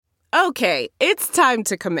Okay, it's time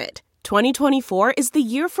to commit. 2024 is the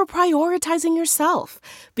year for prioritizing yourself.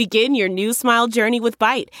 Begin your new smile journey with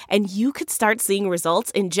Byte, and you could start seeing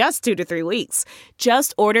results in just 2 to 3 weeks.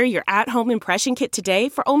 Just order your at-home impression kit today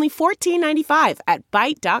for only $14.95 at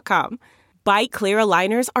Byte.com. Byte Clear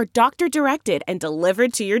aligners are doctor-directed and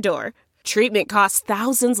delivered to your door. Treatment costs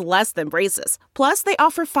thousands less than braces. Plus, they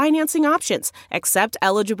offer financing options, accept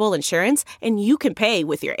eligible insurance, and you can pay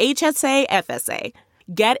with your HSA FSA.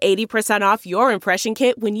 Get 80% off your impression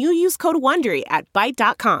kit when you use code WONDERY at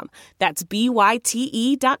Byte.com. That's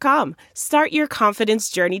BYTE.com. Start your confidence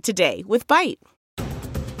journey today with Byte.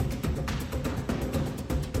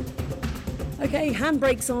 Okay,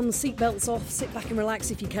 handbrakes on, seatbelts off, sit back and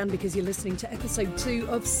relax if you can, because you're listening to episode 2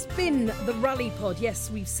 of Spin the Rally Pod.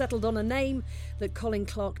 Yes, we've settled on a name that Colin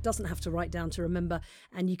Clark doesn't have to write down to remember,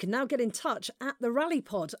 and you can now get in touch at the Rally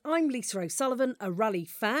Pod. I'm Lisa O'Sullivan, a rally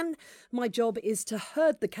fan. My job is to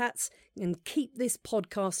herd the cats and keep this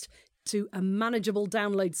podcast to a manageable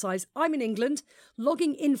download size. I'm in England,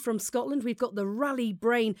 logging in from Scotland. We've got the rally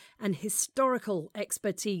brain and historical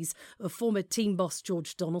expertise of former team boss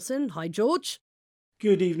George Donaldson. Hi, George.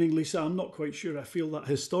 Good evening, Lisa. I'm not quite sure I feel that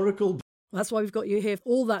historical. That's why we've got you here,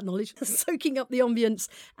 all that knowledge, soaking up the ambience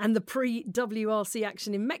and the pre-WRC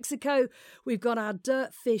action in Mexico. We've got our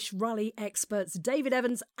Dirtfish rally experts, David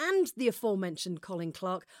Evans and the aforementioned Colin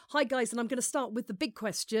Clark. Hi, guys, and I'm going to start with the big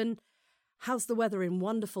question. How's the weather in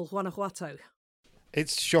wonderful Guanajuato?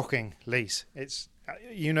 It's shocking, Lise. It's,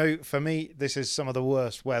 for me, this is some of the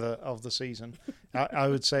worst weather of the season. I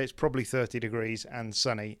would say it's probably 30 degrees and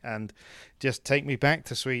sunny, and just take me back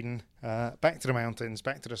to Sweden, back to the mountains,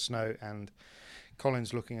 back to the snow, and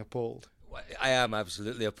Colin's looking appalled. I am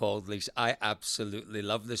absolutely appalled, Lisa. I absolutely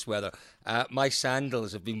love this weather. My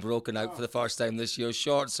sandals have been broken out for the first time this year.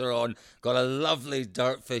 Shorts are on. Got a lovely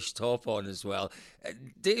Dirtfish top on as well.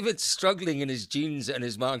 David's struggling in his jeans and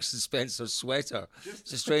his Marks and Spencer sweater.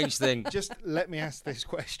 It's a strange thing. Just let me ask this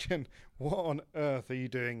question. What on earth are you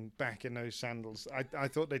doing back in those sandals? I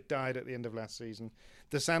thought they died at the end of last season.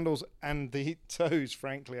 The sandals and the toes,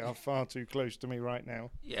 frankly, are far too close to me right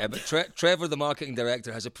now. Yeah, but Trevor, the marketing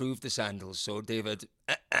director, has approved the sandals. So, David...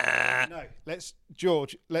 No,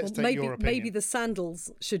 George, let's take your opinion. Maybe the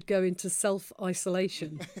sandals should go into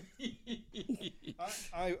self-isolation.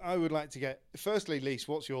 I would like to get... Firstly, Lise,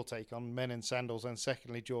 what's your take on men in sandals? And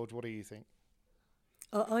secondly, George, what do you think?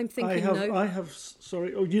 I'm thinking no.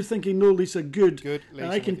 Sorry. Oh, you're thinking no, Lisa. Good. Lisa,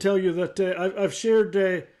 I can tell you that I've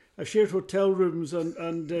shared hotel rooms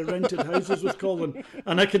and rented houses with Colin,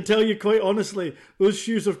 and I can tell you quite honestly, those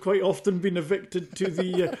shoes have quite often been evicted to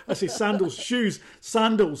the,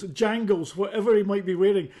 sandals, jangles, whatever he might be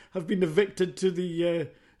wearing, have been evicted to the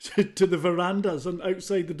to the verandas and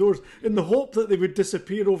outside the doors in the hope that they would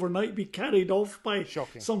disappear overnight, be carried off by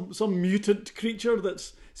some mutant creature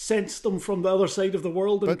that's sensed them from the other side of the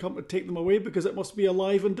world and come to take them away because it must be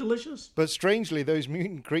alive and delicious. But strangely, those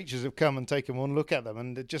mutant creatures have come and taken one look at them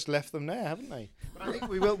and just left them there, haven't they? But I think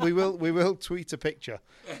we will tweet a picture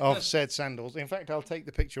of said sandals. In fact, I'll take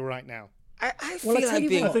the picture right now. I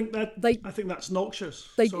think that's noxious.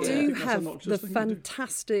 They do have the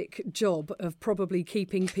fantastic job of probably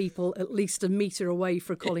keeping people at least a metre away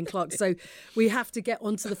from Colin Clark. So we have to get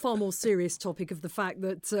onto the far more serious topic of the fact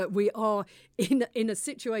that we are in a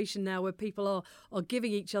situation now where people are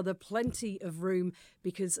giving each other plenty of room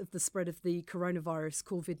because of the spread of the coronavirus,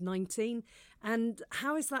 COVID-19. And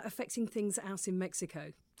how is that affecting things out in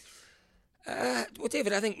Mexico? Well,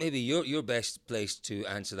 David, I think maybe you're best placed to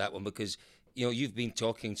answer that one because you've been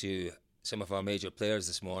talking to some of our major players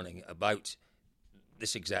this morning about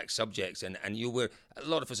this exact subject, and a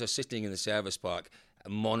lot of us are sitting in the service park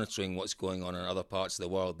and monitoring what's going on in other parts of the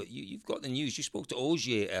world. But you've got the news. You spoke to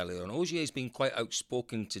Ogier earlier, and Ogier's been quite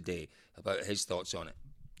outspoken today about his thoughts on it.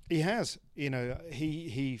 He has.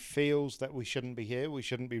 He feels that we shouldn't be here. We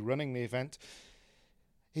shouldn't be running the event.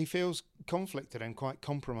 He feels conflicted and quite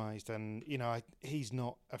compromised, and he's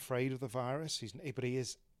not afraid of the virus. But he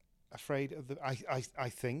is afraid of I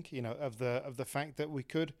think of the fact that we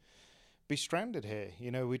could be stranded here.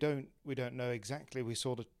 We don't know exactly. We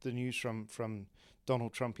saw the news from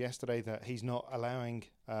Donald Trump yesterday that he's not allowing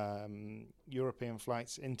European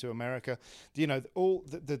flights into America. All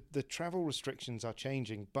the travel restrictions are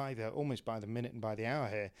changing almost by the minute and by the hour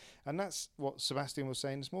here, and that's what Sebastian was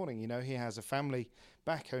saying this morning. He has a family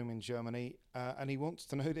back home in Germany, and he wants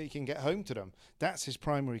to know that he can get home to them. That's his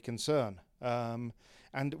primary concern,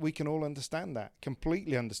 and we can all understand that,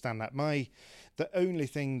 completely understand that. The only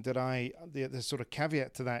thing that the sort of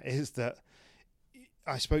caveat to that is that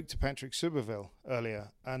I spoke to Patrick Suberville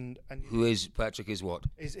earlier, and who is Patrick? Is what?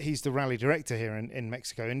 He's the rally director here in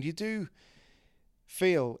Mexico, and you do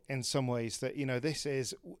feel in some ways that this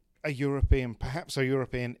is perhaps a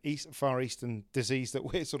European Far Eastern disease that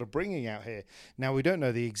we're sort of bringing out here. Now, we don't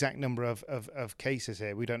know the exact number of cases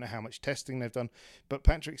here. We don't know how much testing they've done, but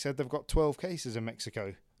Patrick said they've got 12 cases in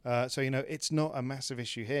Mexico. So it's not a massive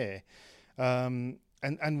issue here.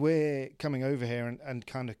 And we're coming over here and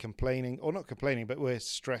kind of complaining, or not complaining, but we're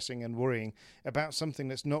stressing and worrying about something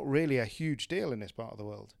that's not really a huge deal in this part of the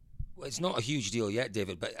world. Well, it's not a huge deal yet,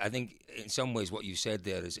 David, but I think in some ways what you said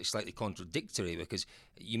there is slightly contradictory, because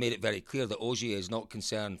you made it very clear that Ogier is not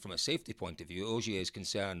concerned from a safety point of view. Ogier is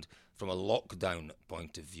concerned from a lockdown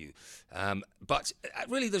point of view. But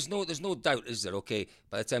really, there's no doubt, is there? Okay,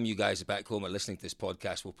 by the time you guys are back home and listening to this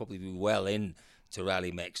podcast, we'll probably be well in to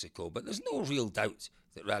Rally Mexico, but there's no real doubt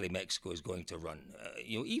that Rally Mexico is going to run.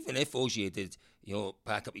 Even if Ogier did,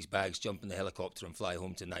 pack up his bags, jump in the helicopter and fly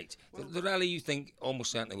home tonight, the rally, you think,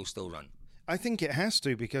 almost certainly will still run? I think it has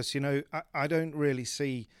to, because, I don't really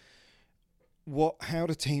see how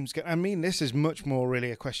the teams get. I mean, this is much more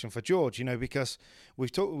really a question for George, because we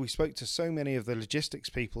spoke to so many of the logistics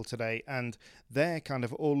people today, and they're kind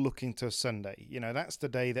of all looking to Sunday. That's the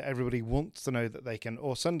day that everybody wants to know that they can,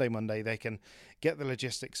 or Sunday, Monday, they can get the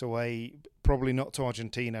logistics away. Probably not to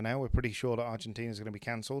Argentina now. We're pretty sure that Argentina is going to be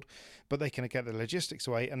cancelled, but they can get the logistics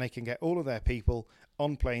away and they can get all of their people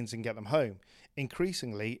on planes and get them home.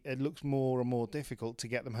 Increasingly, it looks more and more difficult to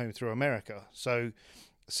get them home through America. So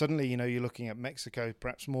suddenly, you're looking at Mexico,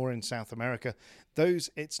 perhaps more in South America.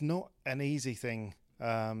 It's not an easy thing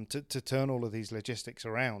to turn all of these logistics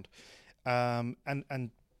around. And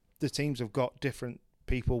the teams have got different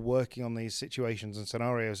people working on these situations and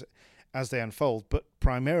scenarios as they unfold. But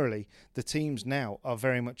primarily, the teams now are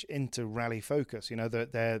very much into rally focus.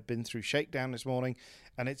 They've been through shakedown this morning,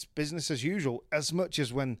 and it's business as usual, as much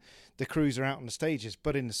as when the crews are out on the stages.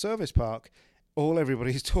 But in the service park, all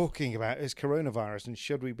everybody's talking about is coronavirus, and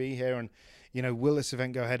should we be here, and will this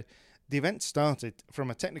event go ahead? The event started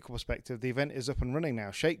from a technical perspective. The event is up and running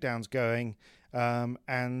now. Shakedown's going,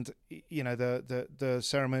 and the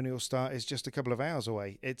ceremonial start is just a couple of hours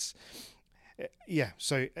away.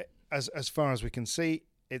 So as far as we can see,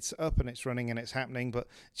 it's up and it's running and it's happening. But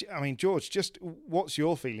I mean, George, just what's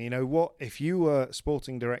your feeling? What if you were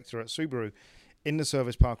sporting director at Subaru in the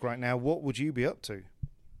service park right now? What would you be up to?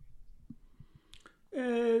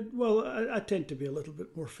 Well, I tend to be a little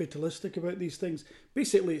bit more fatalistic about these things.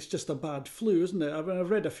 Basically, it's just a bad flu, isn't it? I've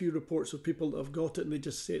read a few reports of people that have got it and they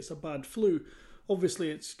just say it's a bad flu. Obviously,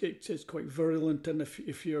 it's quite virulent, and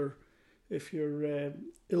if you're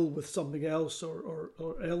ill with something else or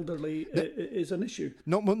elderly, it is an issue.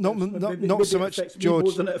 Not so much, George,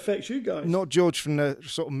 more than it affects you guys. Not George from the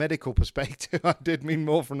sort of medical perspective. I did mean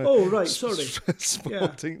more from the sporting.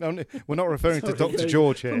 Yeah. No, we're not referring to Dr.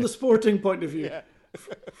 George here. From the sporting point of view. Yeah.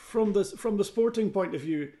 From the sporting point of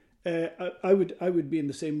view, I would be in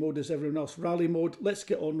the same mode as everyone else. Rally mode. Let's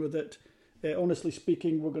get on with it. Honestly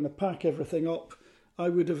speaking, we're going to pack everything up. I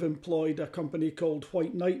would have employed a company called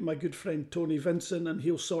White Knight, my good friend Tony Vincent, and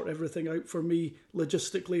he'll sort everything out for me.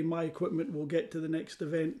 Logistically, my equipment will get to the next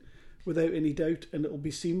event without any doubt, and it'll be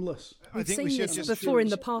seamless. We've seen this before in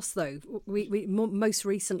the past, though. We most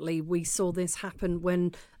recently we saw this happen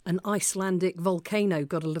when an Icelandic volcano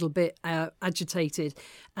got a little bit agitated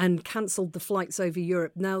and cancelled the flights over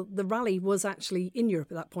Europe. Now, the rally was actually in Europe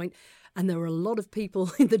at that point, and there were a lot of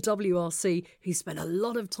people in the WRC who spent a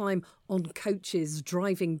lot of time on coaches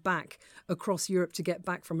driving back across Europe to get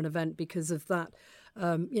back from an event because of that.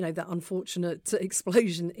 That unfortunate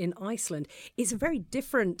explosion in Iceland. It's a very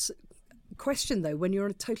different question, though, when you're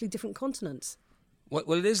on a totally different continent.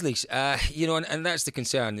 Well, it is, Lise. And that's the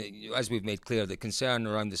concern. As we've made clear, the concern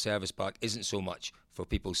around the service park isn't so much for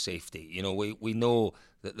people's safety. We know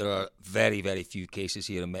that there are very, very few cases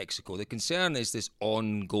here in Mexico. The concern is this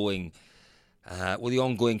ongoing, the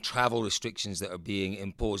ongoing travel restrictions that are being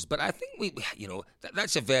imposed. But I think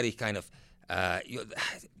that's a very kind of,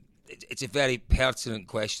 it's a very pertinent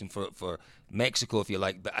question for Mexico, if you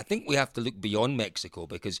like. But I think we have to look beyond Mexico,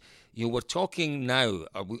 because we're talking now,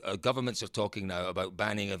 our governments are talking now about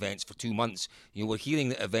banning events for 2 months. We're hearing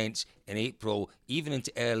that events in April, even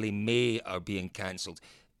into early May, are being cancelled.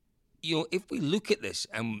 If we look at this,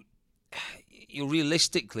 and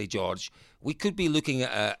realistically, George, we could be looking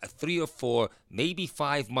at a 3 or 4, maybe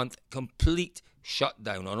 5 month complete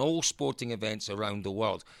shutdown on all sporting events around the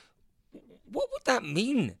world. What would that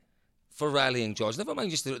mean for rallying, George. Never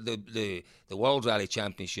mind just the World Rally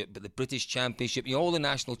Championship, but the British Championship, all the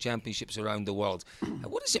national championships around the world.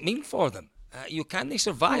 What does it mean for them? Can they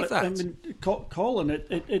survive that? I mean, Colin,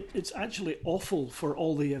 it's actually awful for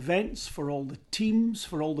all the events, for all the teams,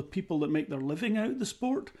 for all the people that make their living out of the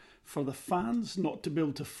sport, for the fans not to be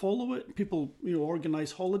able to follow it. People,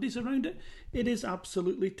 organise holidays around it. It is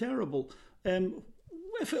absolutely terrible.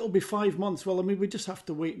 If it'll be 5 months, well, I mean, we just have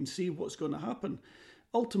to wait and see what's going to happen.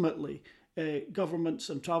 Ultimately, governments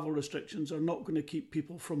and travel restrictions are not going to keep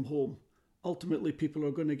people from home. Ultimately, people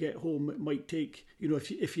are going to get home. It might take,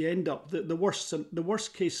 if you end up, the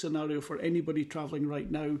worst case scenario for anybody travelling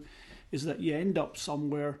right now is that you end up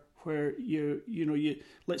somewhere where you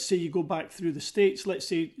let's say you go back through the States. Let's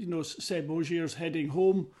say Seb Ogier's heading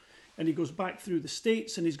home, and he goes back through the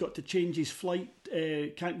States, and he's got to change his flight.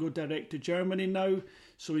 Can't go direct to Germany now,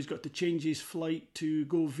 so he's got to change his flight to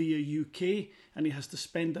go via UK, and he has to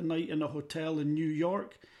spend a night in a hotel in New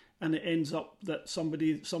York. And it ends up that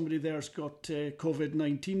somebody there's got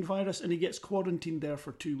COVID-19 virus, and he gets quarantined there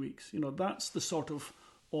for 2 weeks. That's the sort of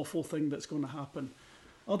awful thing that's going to happen.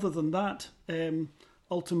 Other than that,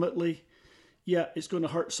 ultimately, it's going to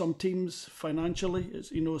hurt some teams financially.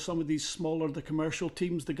 It's, some of these smaller, the commercial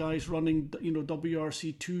teams, the guys running,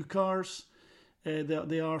 WRC2 cars, the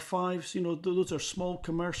R5s, those are small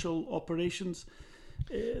commercial operations.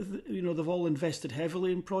 They've all invested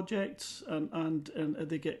heavily in projects, and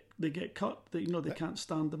they get cut. They can't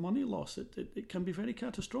stand the money loss. It can be very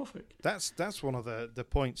catastrophic. That's one of the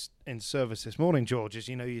points in service this morning, George. Is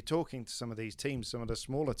you're talking to some of these teams, some of the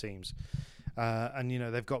smaller teams, and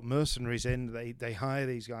they've got mercenaries in. They hire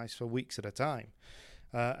these guys for weeks at a time,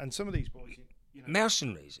 and some of these boys.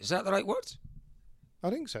 Mercenaries, is that the right word? I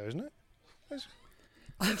think so, isn't it?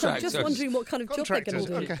 I'm just wondering what kind of job they're going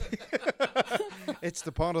to do. Okay. It's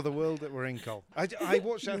the part of the world that we're in, Cole. I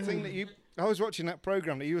watched that thing that I was watching that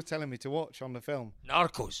program that you were telling me to watch on the film.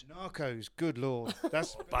 Narcos, good lord.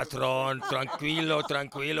 That's Patron, tranquilo,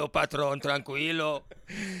 patron, tranquilo.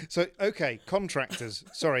 So, okay, contractors.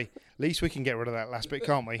 Sorry, at least we can get rid of that last bit,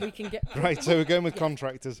 can't we? We can get... Right, so we're going with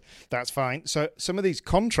contractors. That's fine. So some of these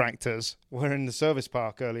contractors were in the service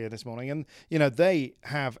park earlier this morning, and, they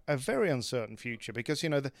have a very uncertain future because,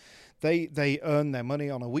 they earn their money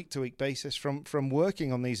on a week-to-week basis from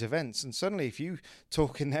working on these events. And suddenly, if you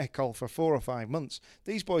talk in their call for 4 or 5 months,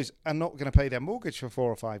 these boys are not going to pay their mortgage for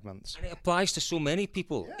 4 or 5 months. And it applies to so many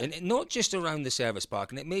people, and not just around the service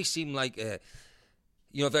park. And it may seem like a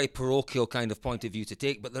very parochial kind of point of view to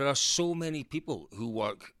take, but there are so many people who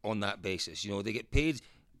work on that basis. They get paid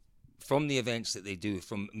from the events that they do,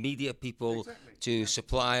 from media people to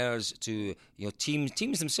suppliers to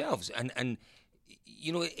teams themselves, and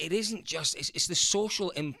it isn't just it's the social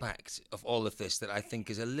impact of all of this that I think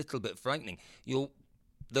is a little bit frightening.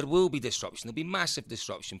 There will be disruption. There'll be massive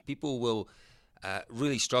disruption. People will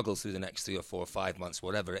really struggle through the next 3 or 4 or 5 months,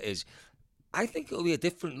 whatever it is. I think it'll be a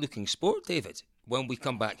different looking sport, David, when we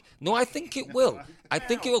come back. No, I think it will. I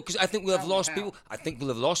think it will, because I think we'll have lost people. I think we'll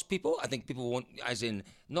have lost people. I think people won't, as in,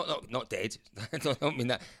 not dead. I don't mean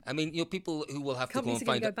that. I mean, people who will have to go and find... Companies are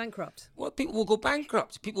going to go bankrupt. Well, people will go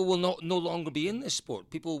bankrupt. People will no longer be in this sport.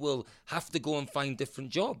 People will have to go and find different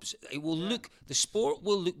jobs. It will the sport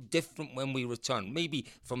will look different when we return. Maybe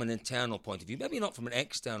from an internal point of view. Maybe not from an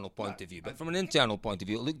external point of view, but from an internal point of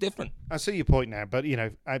view, it'll look different. I see your point now, but,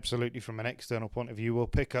 absolutely from an external point of view, we'll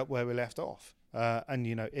pick up where we left off. But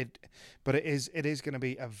it is going to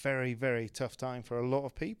be a very, very tough time for a lot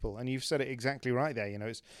of people, and you've said it exactly right there.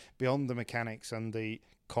 It's beyond the mechanics and the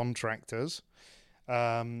contractors.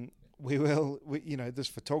 There's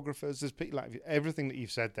photographers, there's people, like everything that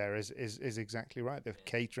you've said there is exactly right. The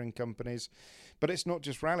catering companies, but it's not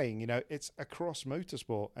just rallying. It's across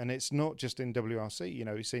motorsport, and it's not just in WRC.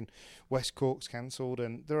 We've seen West Cork's cancelled,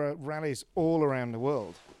 and there are rallies all around the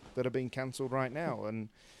world that are being cancelled right now, and.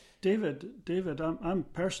 David, I'm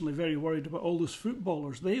personally very worried about all those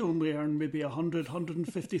footballers. They only earn maybe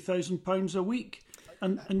 £150,000 a week,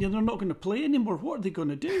 and they're not going to play anymore. What are they going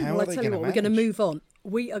to do? Well, I tell you what, we're going to move on.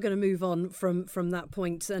 We are going to move on from that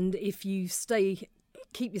point, and if you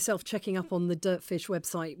keep yourself checking up on the Dirtfish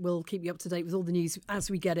website. We'll keep you up to date with all the news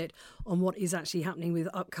as we get it on what is actually happening with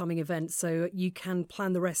upcoming events, so you can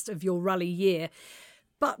plan the rest of your rally year.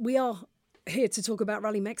 But we are here to talk about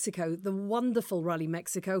Rally Mexico, the wonderful Rally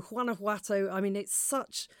Mexico, Guanajuato. I mean, it's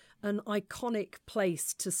such an iconic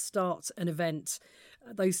place to start an event.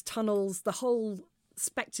 Those tunnels, the whole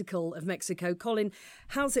spectacle of Mexico. Colin,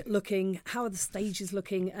 how's it looking? How are the stages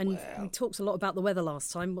looking? And we talked a lot about the weather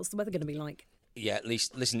last time. What's the weather going to be like? Yeah, at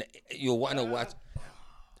least, listen, Guanajuato...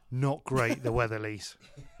 not great, the weather, Lise.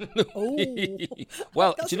 Oh,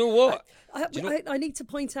 well, do you know what? I need to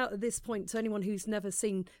point out at this point to anyone who's never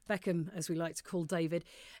seen Beckham, as we like to call David,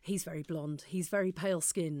 he's very blonde. He's very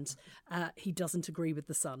pale-skinned. He doesn't agree with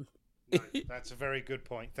the sun. No, that's a very good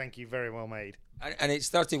point. Thank you. Very well made. And it's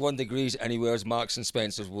 31 degrees and he wears Marks and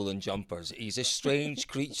Spencer's woolen jumpers. He's a strange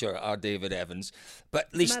creature, our David Evans. But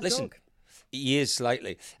at least, listen, dog. He is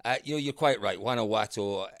slightly. You're quite right.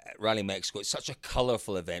 Guanajuato Rally Mexico, it's such a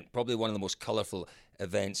colourful event, probably one of the most colourful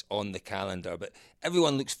events on the calendar. But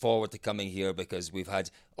everyone looks forward to coming here because we've had,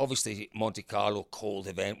 obviously, Monte Carlo, cold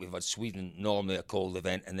event. We've had Sweden, normally a cold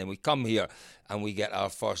event. And then we come here and we get our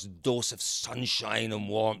first dose of sunshine and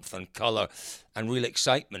warmth and colour and real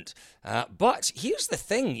excitement. But here's the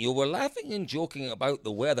thing. You were laughing and joking about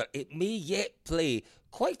the weather. It may yet play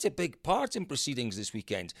quite a big part in proceedings this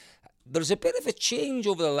weekend. There's a bit of a change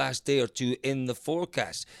over the last day or two in the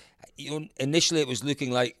forecast. Initially, it was looking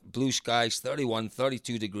like blue skies, 31,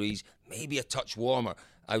 32 degrees, maybe a touch warmer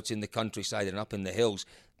out in the countryside and up in the hills.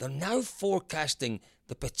 They're now forecasting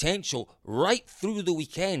the potential right through the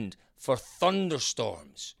weekend for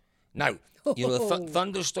thunderstorms. Now, the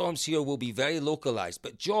thunderstorms here will be very localised.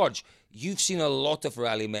 But, George, you've seen a lot of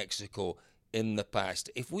Rally Mexico in the past.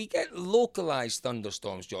 If we get localised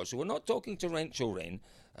thunderstorms, George, so we're not talking torrential rain,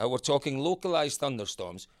 we're talking localised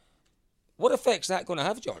thunderstorms. What effect's that going to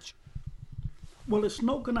have, George? Well, it's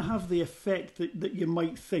not going to have the effect that you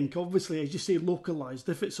might think. Obviously, as you say, localised.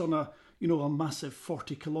 If it's on a massive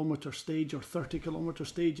 40-kilometre stage or 30-kilometre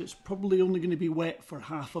stage, it's probably only going to be wet for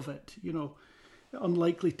half of it.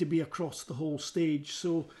 Unlikely to be across the whole stage.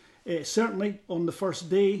 So certainly on the first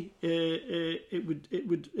day,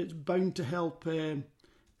 it's bound to help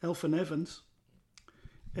Elfyn Evans.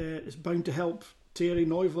 It's bound to help Thierry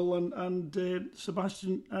Neuville and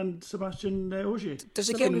Sebastian Ogier. Does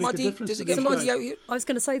it get muddy? Does it get muddy out here? I was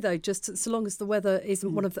going to say though, just so long as the weather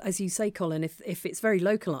isn't one of, as you say, Colin, if it's very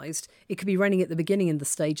localised, it could be raining at the beginning of the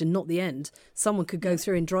stage and not the end. Someone could go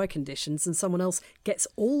through in dry conditions and someone else gets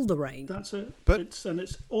all the rain. That's it. But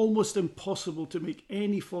it's almost impossible to make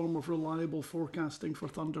any form of reliable forecasting for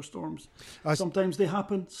thunderstorms. Sometimes they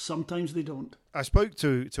happen, sometimes they don't. I spoke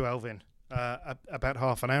to Elfyn about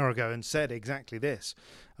half an hour ago and said exactly this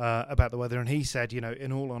about the weather, and he said,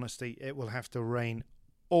 in all honesty, it will have to rain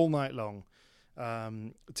all night long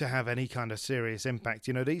to have any kind of serious impact.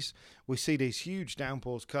 We see these huge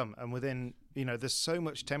downpours come, and within, there's so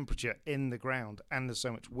much temperature in the ground and there's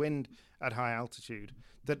so much wind at high altitude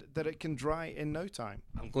that it can dry in no time.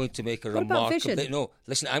 I'm going to make I'm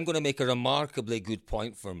going to make a remarkably good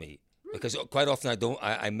point for me. Because quite often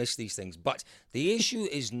I miss these things. But the issue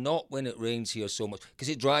is not when it rains here so much, because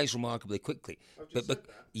it dries remarkably quickly. And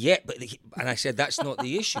I said that's not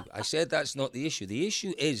the issue. The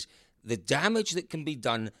issue is the damage that can be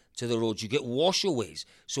done to the roads. You get washaways.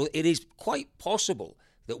 So it is quite possible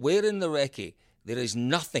that where in the recce there is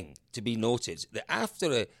nothing to be noted, that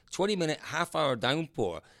after a 20-minute, half-hour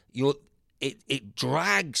downpour, it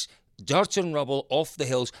drags dirt and rubble off the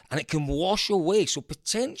hills and it can wash away. So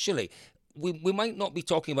potentially we might not be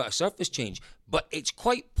talking about a surface change, but it's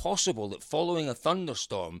quite possible that following a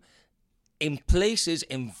thunderstorm, in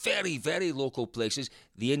very, very local places,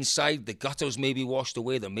 the gutters may be washed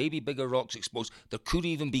away, there may be bigger rocks exposed, there could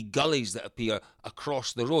even be gullies that appear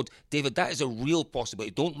across the road. David, that is a real possibility.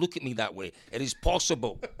 Don't look at me that way. It is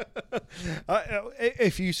possible.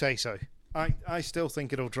 If you say so. I still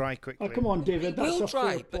think it'll dry quickly. Oh, come on, David. That's a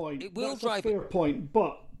fair point. It will dry. That's a fair point.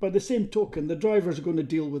 But by the same token, the drivers are going to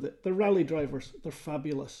deal with it. The rally drivers, they're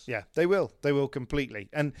fabulous. Yeah, they will. They will completely.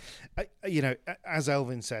 And, as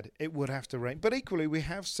Elfyn said, it would have to rain. But equally, we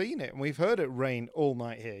have seen it and we've heard it rain all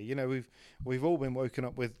night here. We've all been woken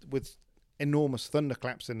up with enormous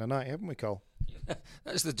thunderclaps in the night, haven't we, Cole?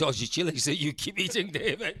 That's the dodgy chilies that you keep eating,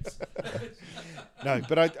 David. No,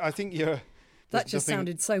 but I think you're... That just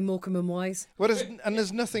sounded so Morecambe and Wise. Well,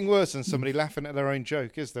 there's nothing worse than somebody laughing at their own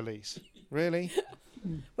joke, is there, Lise? Really?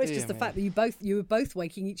 Well, it's just the fact that you were both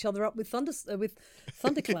waking each other up with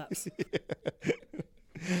thunderclaps.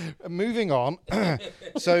 Moving on. Oh,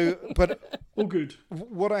 good.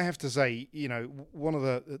 What I have to say, one of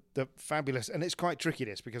the fabulous, and it's quite tricky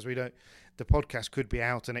this because the podcast could be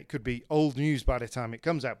out and it could be old news by the time it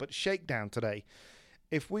comes out. But Shakedown today.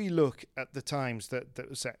 If we look at the times that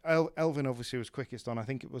was set, Elfyn obviously was quickest on, I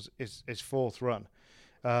think it was his fourth run.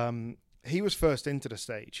 He was first into the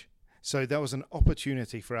stage. So there was an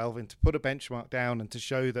opportunity for Elfyn to put a benchmark down and to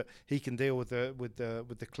show that he can deal with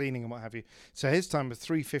the cleaning and what have you. So his time of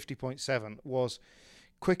 3:50.7 was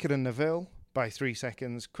quicker than Neuville by 3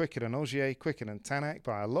 seconds, quicker than Ogier, quicker than Tanak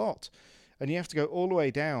by a lot. And you have to go all the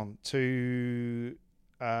way down to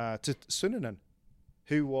to Suninen,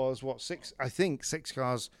 who was, six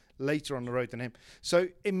cars later on the road than him. So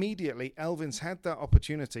immediately, Elvin's had that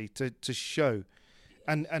opportunity to show.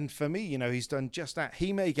 And for me, he's done just that.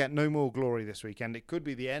 He may get no more glory this weekend. It could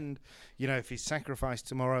be the end, if he's sacrificed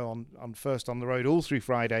tomorrow on first on the road all through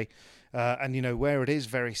Friday. And, where it is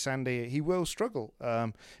very sandy, he will struggle.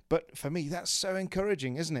 But for me, that's so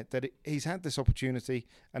encouraging, isn't it? That he's had this opportunity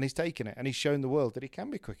and he's taken it and he's shown the world that he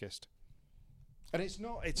can be quickest. And it's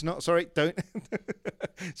not, sorry, don't.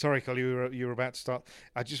 Sorry, Collie, you were about to start.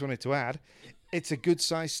 I just wanted to add, it's a good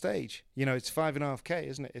sized stage. It's 5.5K,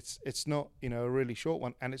 isn't it? It's not, a really short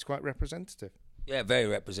one, and it's quite representative. Yeah, very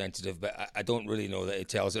representative, but I don't really know that it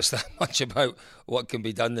tells us that much about what can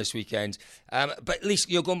be done this weekend. But at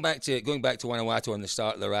least going back to Guanajuato on the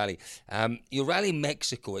start of the rally. Your Rally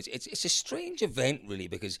Mexico, it's a strange event really,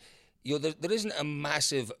 because there isn't a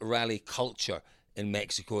massive rally culture in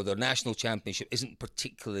Mexico. Their national championship isn't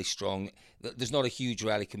particularly strong. There's not a huge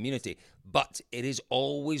rally community, but it is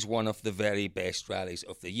always one of the very best rallies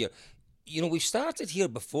of the year. We've started here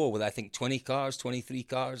before with, I think, 20 cars, 23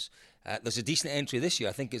 cars. There's a decent entry this year.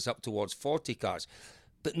 I think it's up towards 40 cars.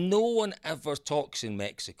 But no one ever talks in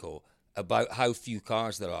Mexico about how few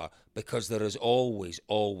cars there are, because there is always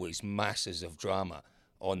masses of drama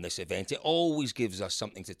on this event. It always gives us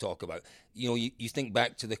something to talk about. You think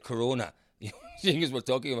back to the Corona. Because we're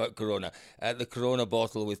talking about Corona, the Corona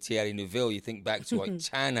bottle with Thierry Neuville. You think back to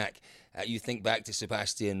Tanak. You think back to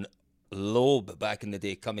Sebastian Loeb back in the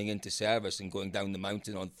day coming into service and going down the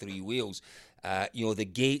mountain on 3 wheels. The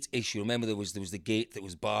gate issue. Remember there was the gate that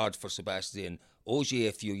was barred for Sebastian Ogier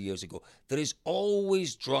a few years ago. There is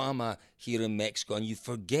always drama here in Mexico, and you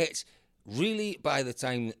forget really by the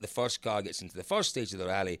time the first car gets into the first stage of the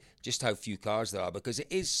rally just how few cars there are, because it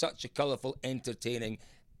is such a colourful, entertaining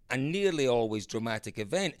and nearly always dramatic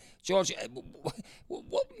event. George,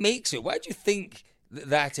 what makes it? Why do you think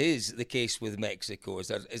that is the case with Mexico? Is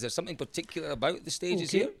there something particular about the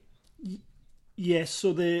stages here? Yes,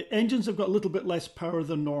 so the engines have got a little bit less power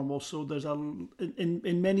than normal. So there's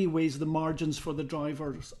in many ways the margins for the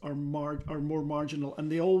drivers are more marginal,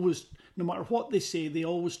 and they always, no matter what they say, they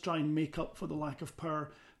always try and make up for the lack of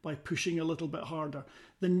power by pushing a little bit harder.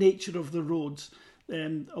 The nature of the roads,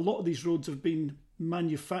 a lot of these roads have been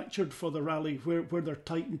manufactured for the rally, where they're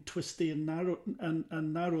tight and twisty and narrow.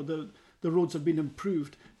 The roads have been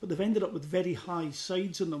improved, but they've ended up with very high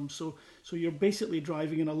sides in them. So you're basically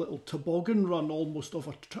driving in a little toboggan run almost of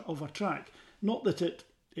a track. Not that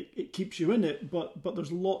it keeps you in it, but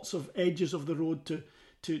there's lots of edges of the road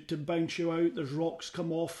to bounce you out. There's rocks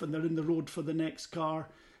come off and they're in the road for the next car.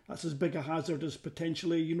 That's as big a hazard as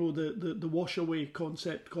potentially, the wash-away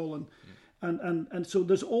concept, Colin. And so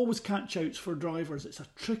there's always catch-outs for drivers. It's a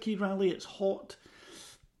tricky rally. It's hot.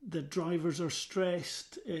 The drivers are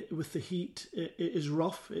stressed with the heat. It is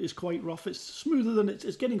rough. It is quite rough. It's smoother than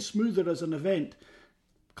it's getting smoother as an event.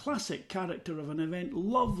 Classic character of an event.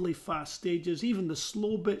 Lovely fast stages. Even the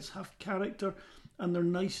slow bits have character, and they're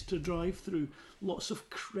nice to drive through. Lots of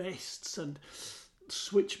crests and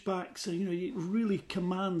switchbacks, and it really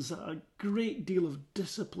commands a great deal of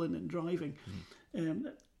discipline in driving.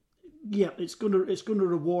 It's going to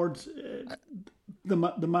reward the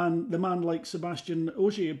man like Sebastian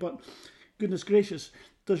Ogier, but goodness gracious,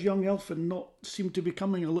 does young Elfyn not seem to be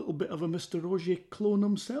becoming a little bit of a Mr. Ogier clone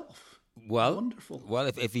himself? Well, wonderful. Well,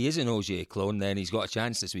 if he is an Ogier clone, then he's got a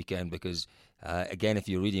chance this weekend, because again, if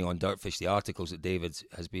you're reading on Dirtfish the articles that David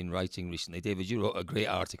has been writing recently, David, you wrote a great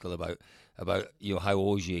article about how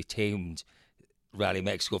Ogier tamed Rally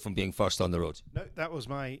Mexico from being first on the road. No, that was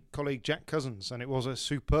my colleague Jack Cousins, and it was a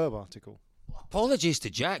superb article. Apologies to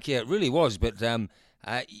Jack, yeah, it really was, but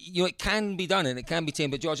it can be done and it can be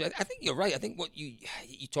tamed. But George, I think you're right. I think what you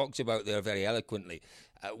talked about there very eloquently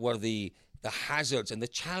were the hazards and the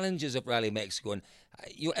challenges of Rally Mexico. And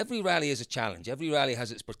every rally is a challenge. Every rally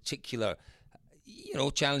has its particular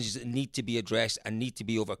challenges that need to be addressed and need to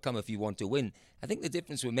be overcome if you want to win. I think the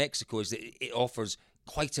difference with Mexico is that it offers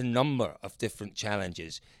quite a number of different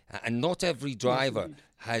challenges, and not every driver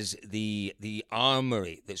has the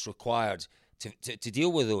armoury that's required to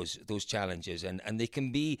deal with those challenges, and they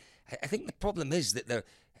can be. I think the problem is that there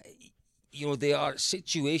are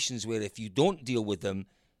situations where if you don't deal with them,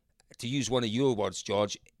 to use one of your words,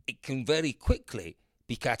 George, it can very quickly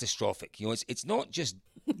be catastrophic. It's not just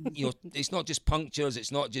it's not just punctures.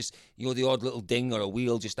 It's not just the odd little ding or a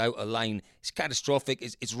wheel just out of line. It's catastrophic.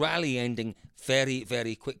 It's rally ending very,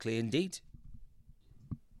 very quickly indeed.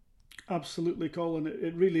 Absolutely, Colin.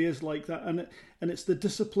 It really is like that, and it's the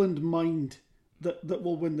disciplined mind that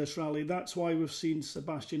will win this rally. That's why we've seen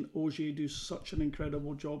Sebastian Ogier do such an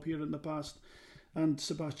incredible job here in the past. and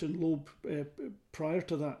Sebastian Loeb prior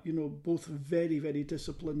to that. Both very, very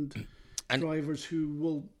disciplined drivers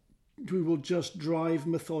who will just drive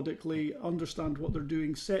methodically, understand what they're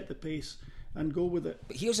doing, set the pace, and go with it.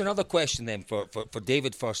 But here's another question then for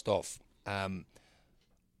David first off.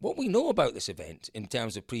 What we know about this event in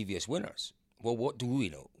terms of previous winners? Well, what do we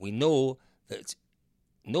know? We know that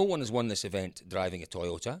no one has won this event driving a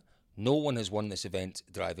Toyota. No one has won this event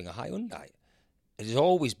driving a Hyundai. It has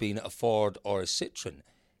always been a Ford or a Citroen.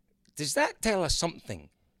 Does that tell us something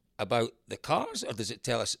about the cars, or does it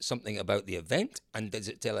tell us something about the event? And does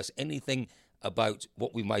it tell us anything about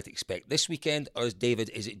what we might expect this weekend? Or is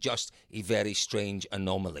it just a very strange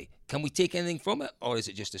anomaly? Can we take anything from it, or is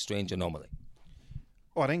it just a strange anomaly?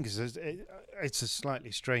 Well, I think it's a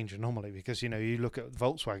slightly strange anomaly because, you look at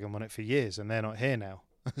Volkswagen won it for years and they're not here now.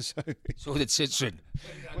 So did Citroen.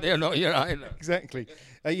 They're not here either. Exactly.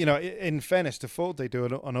 In fairness to Ford, they do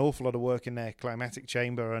an awful lot of work in their climatic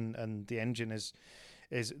chamber, and the engine is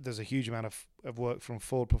there's a huge amount of work from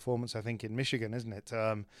Ford Performance, I think, in Michigan, isn't it?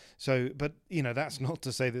 But that's not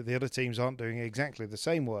to say that the other teams aren't doing exactly the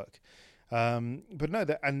same work. But no,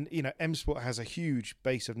 M Sport has a huge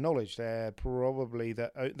base of knowledge. They're probably they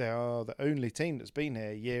are the only team that's been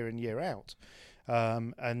here year in, year out.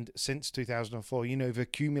 And since 2004, they've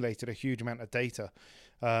accumulated a huge amount of data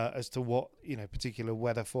as to what particular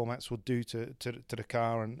weather formats will do to the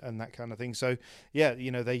car and that kind of thing. So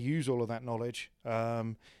they use all of that knowledge.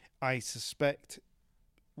 I suspect,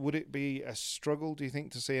 would it be a struggle, do you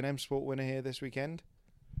think, to see an M Sport winner here this weekend?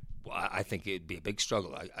 Well, I think it'd be a big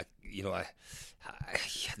struggle.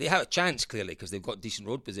 They have a chance clearly because they've got decent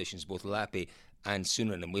road positions, both Lappi and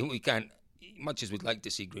Soonen, and we can't. Much as we'd like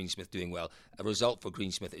to see Greensmith doing well, a result for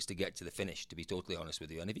Greensmith is to get to the finish, to be totally honest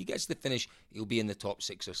with you. And if he gets to the finish, he'll be in the top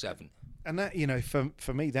 6 or 7. And that,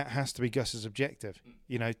 for me, that has to be Gus's objective.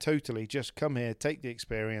 Totally just come here, take the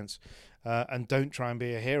experience, and don't try and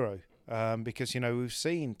be a hero. Because, we've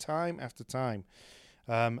seen time after time.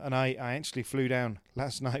 And I actually flew down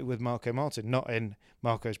last night with Marco Martin, not in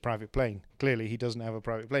Marco's private plane. Clearly, he doesn't have a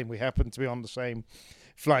private plane. We happened to be on the same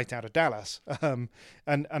flight out of Dallas. And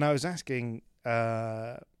I was asking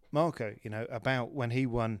Marco, about when he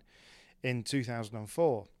won in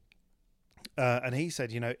 2004. And he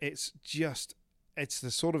said, it's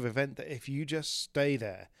the sort of event that if you just stay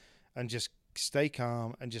there and just stay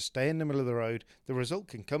calm and just stay in the middle of the road, the result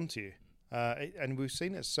can come to you. And we've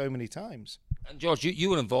seen it so many times. And George,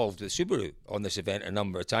 you were involved with Subaru on this event a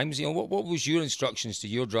number of times. What was your instructions to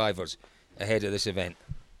your drivers ahead of this event?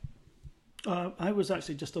 I was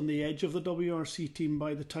actually just on the edge of the WRC team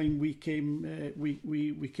by the time we came.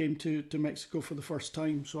 We came to Mexico for the first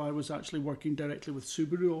time, so I was actually working directly with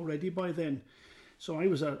Subaru already by then. So I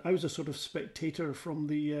was a sort of spectator from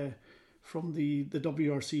the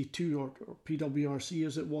WRC2 or PWRC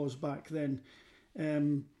as it was back then.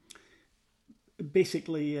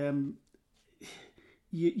 Basically,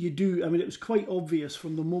 you do. I mean, it was quite obvious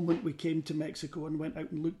from the moment we came to Mexico and went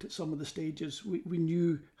out and looked at some of the stages. We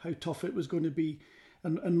knew how tough it was going to be,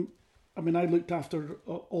 and I mean, I looked after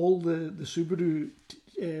all the Subaru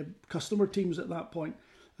customer teams at that point,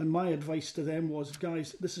 and my advice to them was,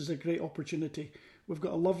 guys, this is a great opportunity. We've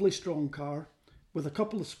got a lovely, strong car with a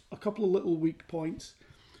couple of little weak points.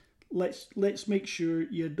 Let's make sure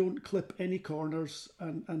you don't clip any corners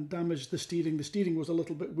and damage the steering. The steering was a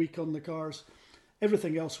little bit weak on the cars.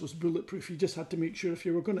 Everything else was bulletproof. You just had to make sure if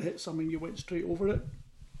you were going to hit something, you went straight over it.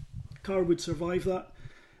 Car would survive that,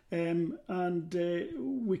 and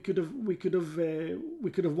we could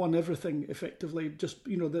have won everything effectively. Just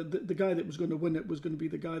the guy that was going to win it was going to be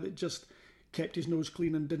the guy that just kept his nose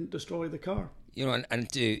clean and didn't destroy the car. And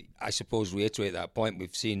to, I suppose, reiterate that point,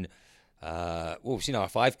 we've seen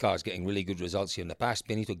R5 cars getting really good results here in the past.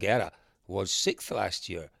 Benito Guerra was 6th last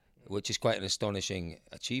year, which is quite an astonishing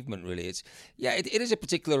achievement, really. It is a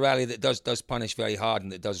particular rally that does punish very hard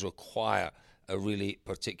and that does require a really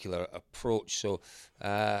particular approach. So,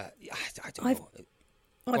 I don't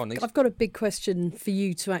know. I've got a big question for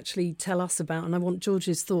you to actually tell us about, and I want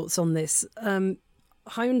George's thoughts on this.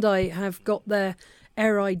 Hyundai have got their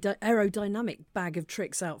aerodynamic bag of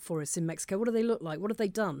tricks out for us in Mexico. What do they look like? What have they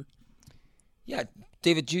done? Yeah,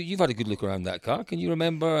 David, you've had a good look around that car. Can you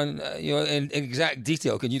remember, and in exact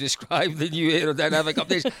detail, can you describe the new aerodynamic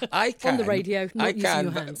updates? I can. On the radio, not using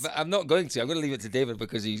your hands. But I'm not going to. I'm going to leave it to David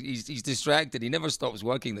because he's distracted. He never stops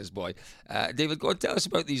working, this boy. David, go on, tell us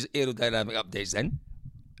about these aerodynamic updates then.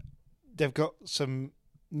 They've got some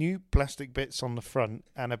new plastic bits on the front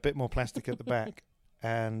and a bit more plastic at the back.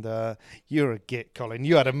 And you're a git, Colin.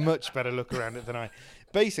 You had a much better look around it than I.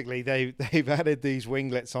 Basically, they've added these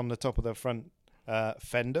winglets on the top of the front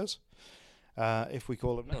fenders, if we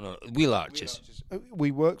call them. No, wheel arches.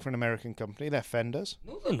 We work for an American company. They're fenders.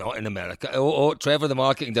 No, they're not in America. Oh, Trevor, the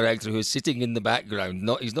marketing director, who is sitting in the background,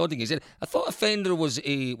 he's nodding his head. I thought a fender was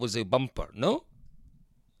a bumper. No.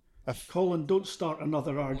 Colin, don't start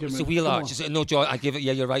another argument. It's a wheel arch. No, George, I give it.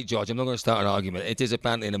 Yeah, you're right, George. I'm not going to start an argument. It is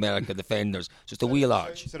apparently in America the fenders. It's just a wheel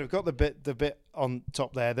arch. So we've got the bit on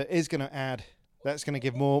top there that is going to add. That's going to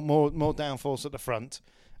give more downforce at the front,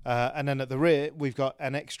 and then at the rear we've got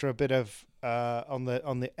an extra bit of on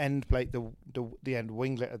the end plate, the end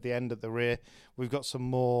winglet at the end of the rear. We've got some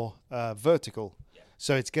more vertical,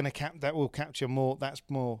 so it's going to that will capture more. That's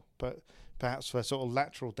more, but perhaps for sort of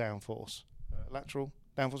lateral downforce.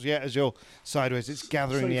 Yeah, as you're sideways, it's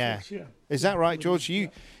gathering the air. Yeah. Is that right, George?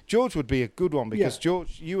 George would be a good one because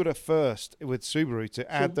George, you were the first with Subaru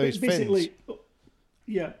to add those fins.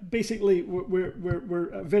 Yeah, basically we're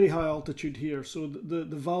at very high altitude here, so the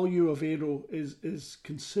value of aero is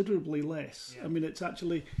considerably less. Yeah. I mean, it's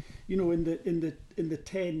actually, in the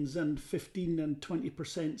tens and 15 and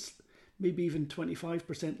 20%, maybe even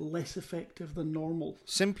 25% less effective than normal.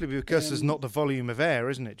 Simply because there's not the volume of air,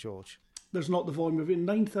 isn't it, George? There's not the volume of it.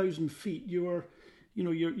 9,000 feet, you've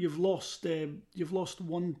lost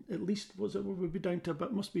one, at least. Was it? We'll be down to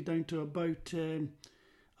about. Must be down to about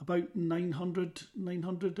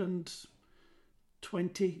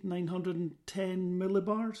 910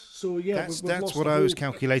 millibars. So yeah, that's what I was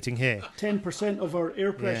calculating here. 10% of our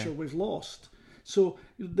air pressure we've lost. So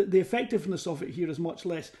the effectiveness of it here is much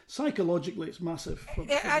less. Psychologically, it's massive for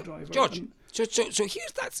the driver. George, so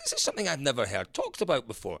here's that. This is something I've never heard talked about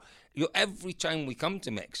before. Every time we come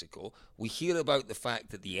to Mexico, we hear about the fact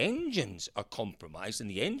that the engines are compromised and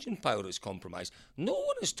the engine power is compromised. No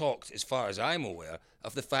one has talked, as far as I'm aware,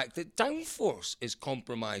 of the fact that downforce is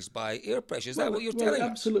compromised by air pressure. Is that what you're telling us?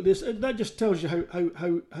 Absolutely. That just tells you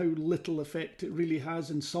how little effect it really has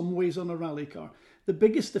in some ways on a rally car. The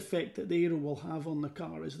biggest effect that the aero will have on the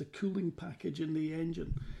car is the cooling package in the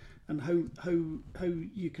engine, and how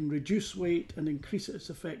you can reduce weight and increase its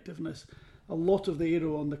effectiveness. A lot of the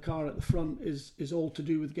aero on the car at the front is all to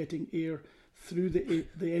do with getting air through the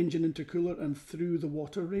engine intercooler and through the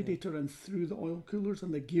water radiator and through the oil coolers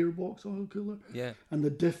and the gearbox oil cooler and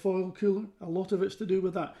the diff oil cooler. A lot of it's to do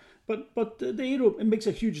with that. But the aero, it makes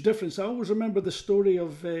a huge difference. I always remember the story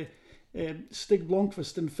of Stig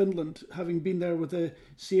Blomqvist in Finland, having been there with the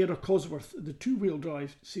Sierra Cosworth, the two-wheel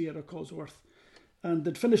drive Sierra Cosworth, and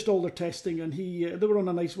they'd finished all their testing, and they were on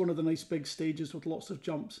one of the nice big stages with lots of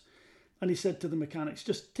jumps, and he said to the mechanics,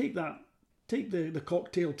 just take the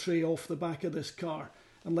cocktail tray off the back of this car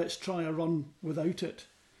and let's try a run without it.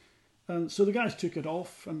 And so the guys took it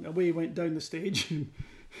off, and away he went down the stage. And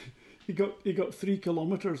he got 3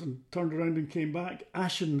 kilometres and turned around and came back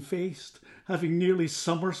ashen-faced, having nearly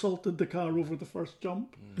somersaulted the car over the first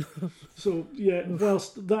jump. So yeah,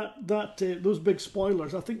 whilst those big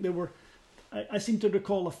spoilers, I think they were. I seem to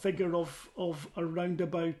recall a figure of around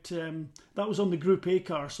about that was on the Group A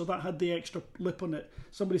car, so that had the extra lip on it.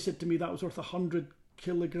 Somebody said to me that was worth 100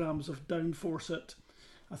 kilograms of downforce at,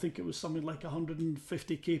 I think it was something like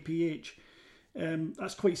 150 kph.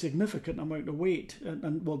 That's quite significant amount of weight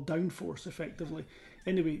and downforce effectively.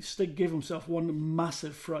 Anyway, Stig gave himself one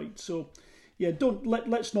massive fright. So yeah,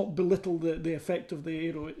 let's not belittle the effect of the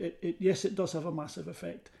aero. Yes, it does have a massive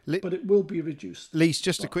effect, but it will be reduced. Lise,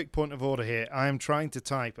 just a quick point of order here. I am trying to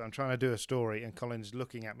type. I'm trying to do a story, and Colin's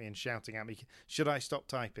looking at me and shouting at me. Should I stop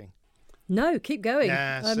typing? No, keep going.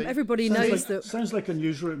 Yeah, everybody knows that. Sounds like a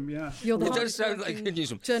newsroom, yeah. You're the it does sound like a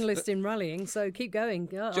newsroom. Journalist in rallying, so keep going.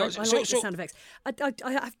 Yeah, George, I like the sound effects.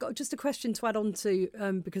 I've got just a question to add on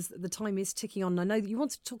to, because the time is ticking on. I know that you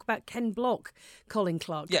want to talk about Ken Block, Colin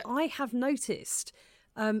Clark. Yeah. I have noticed.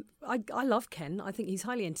 I love Ken. I think he's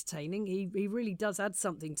highly entertaining. He really does add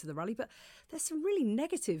something to the rally, but there's some really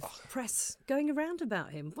negative press going around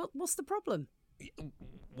about him. What's the problem?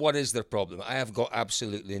 What is their problem? I have got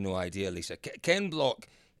absolutely no idea, Lisa. Ken Block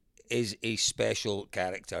is a special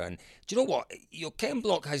character, and do you know what? Ken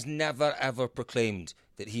Block has never ever proclaimed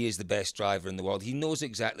that he is the best driver in the world. He knows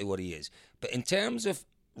exactly what he is. But in terms of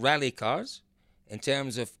rally cars, in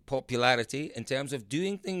terms of popularity, in terms of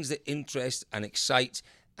doing things that interest and excite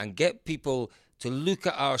and get people to look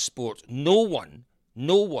at our sport, no one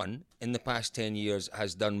in the past 10 years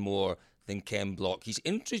has done more than Ken Block. He's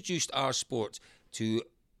introduced our sport to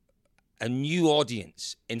a new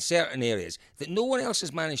audience in certain areas that no one else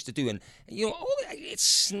has managed to do. And, it's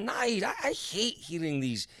snide. I hate hearing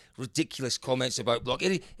these ridiculous comments about Block.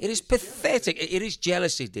 It is pathetic. It is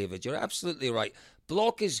jealousy, David. You're absolutely right.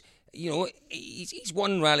 Block is, he's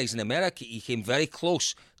won rallies in America. He came very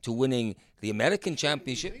close to winning the American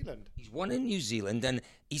Championship. He's won in New Zealand, and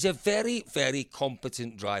he's a very, very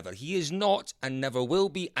competent driver. He is not, and never will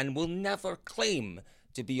be, and will never claim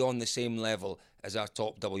to be on the same level as our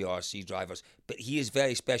top WRC drivers. But he is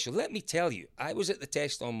very special. Let me tell you, I was at the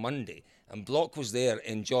test on Monday, and Block was there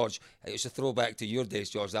in George. It was a throwback to your days,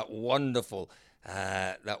 George, that wonderful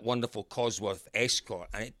Cosworth Escort.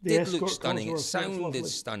 And it did look stunning. It sounded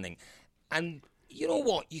stunning. And you know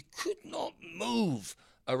what? You could not move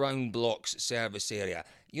around Block's service area.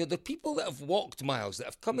 You know, the people that have walked miles, that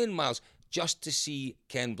have come in miles just to see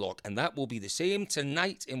Ken Block, and that will be the same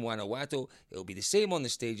tonight in Vanuatu. It will be the same on the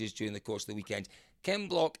stages during the course of the weekend. Ken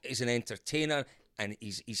Block is an entertainer, and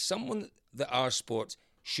he's someone that our sport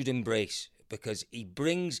should embrace, because he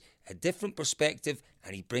brings a different perspective,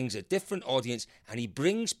 and he brings a different audience, and he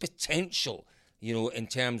brings potential, you know, in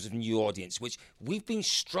terms of new audience, which we've been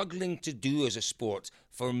struggling to do as a sport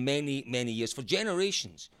for many, many years. For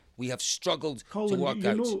generations, we have struggled to work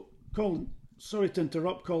out. Colin, sorry to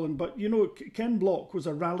interrupt, Colin, but you know, Ken Block was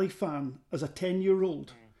a rally fan as a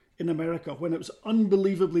 10-year-old in America when it was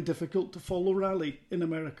unbelievably difficult to follow rally in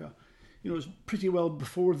America. You know, it was pretty well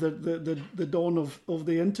before the dawn of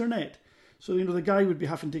the internet. So, you know, the guy would be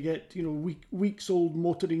having to get, you know, weeks old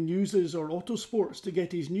motoring newses or Autosports to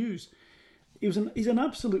get his news. He's an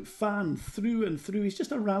absolute fan through and through. He's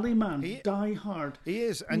just a rally man, die hard. He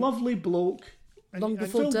is. Lovely bloke. Long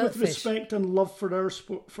before filled with Dirtfish. respect and love for our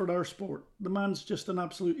sport. The man's just an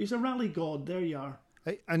absolute. He's a rally god. There you are.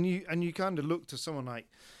 And you kind of look to someone like,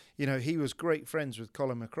 you know, he was great friends with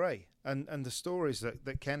Colin McRae, and the stories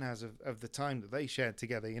that Ken has of the time that they shared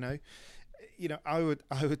together. You know, I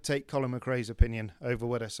would take Colin McRae's opinion over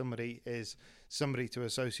whether somebody is somebody to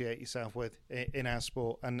associate yourself with in our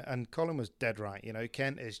sport. And Colin was dead right. You know,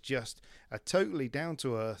 Ken is just a totally down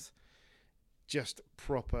to earth, just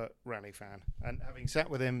proper rally fan. And having sat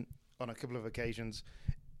with him on a couple of occasions,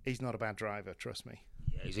 he's not a bad driver, trust me.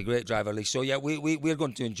 Yeah, he's a great driver, Lee. So yeah, we're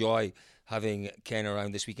going to enjoy having Ken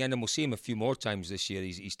around this weekend, and we'll see him a few more times this year.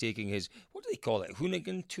 He's taking his, what do they call it,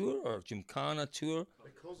 Hoonigan Tour or Gymkhana Tour?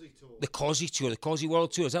 The Cosy Tour, the Cosy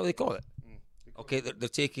World Tour, is that what they call it? Okay, they're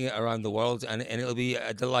taking it around the world, and it'll be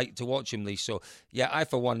a delight to watch him, Lee. So, yeah, I,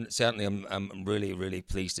 for one, certainly am really, really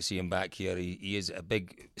pleased to see him back here. He is a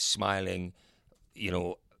big, smiling, you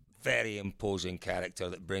know, very imposing character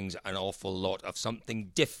that brings an awful lot of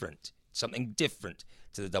something different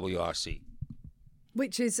to the WRC.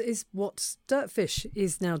 Which is what Dirtfish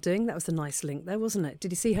is now doing. That was a nice link there, wasn't it?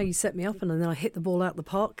 Did you see how you set me up and then I hit the ball out the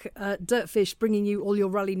park? Dirtfish, bringing you all your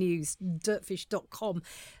rally news, dirtfish.com.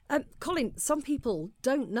 Colin, some people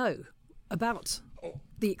don't know about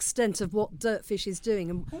the extent of what Dirtfish is doing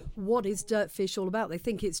and what is Dirtfish all about. They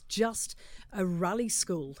think it's just a rally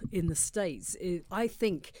school in the States. I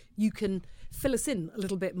think you can fill us in a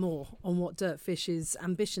little bit more on what Dirtfish's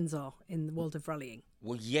ambitions are in the world of rallying.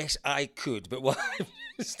 Well, yes, I could, but what I'm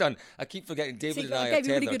stunned. I keep forgetting David and I are I gave you a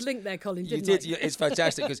tethered. really good link there, Colin, didn't you I? did. It's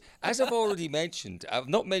fantastic because, as I've already mentioned, I've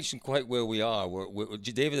not mentioned quite where we are.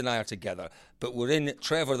 David and I are together, but we're in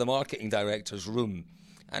Trevor, the marketing director's room.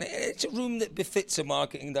 And it's a room that befits a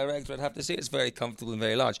marketing director, I'd have to say. It's very comfortable and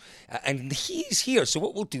very large. And he's here, so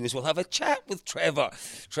what we'll do is we'll have a chat with Trevor.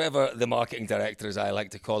 Trevor, the marketing director, as I like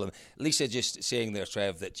to call him. Lisa just saying there,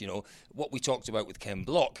 Trev, that, you know, what we talked about with Ken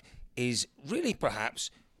Block is really perhaps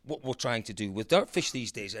what we're trying to do with Dirtfish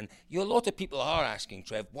these days. And a lot of people are asking,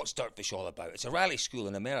 Trev, what's Dirtfish all about? It's a rally school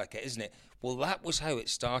in America, isn't it? Well, that was how it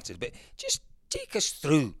started. But just take us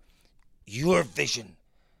through your vision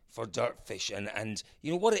for Dirtfish and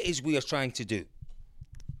you know what it is we are trying to do.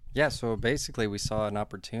 Yeah, so basically we saw an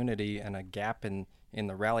opportunity and a gap in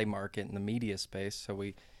the rally market in the media space. So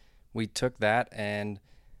we took that and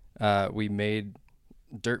we made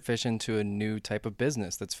Dirtfish into a new type of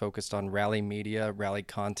business that's focused on rally media, rally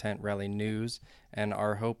content, rally news. And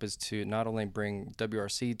our hope is to not only bring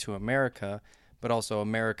WRC to America, but also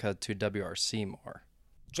America to WRC more.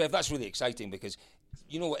 Trev, that's really exciting because,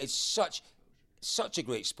 you know what, it's such a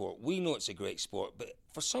great sport. We know it's a great sport, but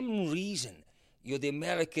for some reason, the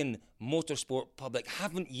American motorsport public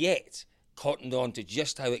haven't yet cottoned on to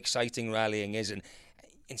just how exciting rallying is. And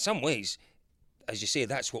in some ways, as you say,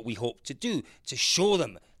 that's what we hope to do, to show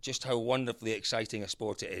them just how wonderfully exciting a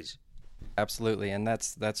sport it is. Absolutely, and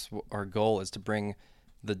that's our goal, is to bring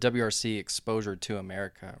the WRC exposure to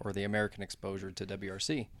America, or the American exposure to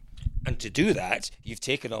WRC. And to do that, you've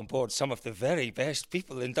taken on board some of the very best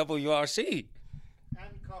people in WRC.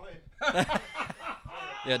 And Colin.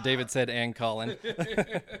 Yeah, David said, and Colin.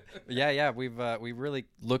 Yeah, we really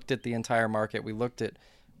looked at the entire market. We looked at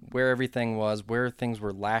where everything was, where things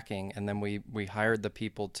were lacking, and then we hired the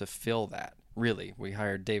people to fill that. really. We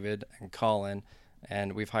hired David and Colin,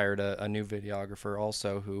 and we've hired a new videographer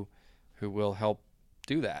also who will help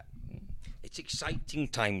do that. It's exciting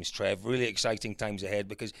times, Trev, really exciting times ahead,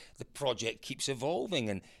 because the project keeps evolving,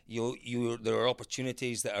 and there are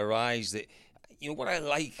opportunities that arise that, what I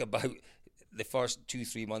like about the first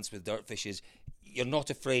 2-3 months with Dirtfish is you're not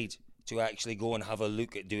afraid to actually go and have a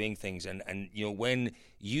look at doing things, and when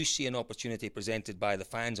you see an opportunity presented by the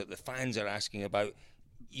fans that the fans are asking about,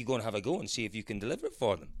 you go and have a go and see if you can deliver it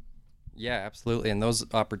for them. Yeah, absolutely. And those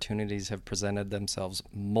opportunities have presented themselves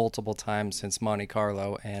multiple times since Monte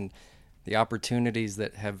Carlo, and the opportunities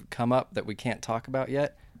that have come up that we can't talk about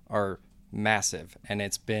yet are massive, and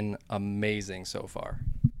it's been amazing so far.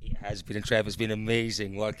 It has been, and Trev, it's been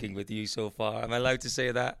amazing working with you so far. Am I allowed to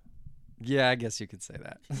say that? Yeah, I guess you could say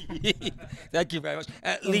that. Thank you very much.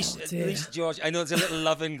 Lise George, I know there's a little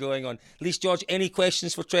loving going on. Lise George, any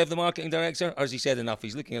questions for Trev, the marketing director? Or has he said enough?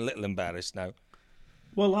 He's looking a little embarrassed now.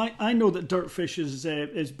 Well, I know that Dirtfish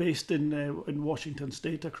is based in Washington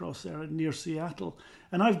State, across there near Seattle,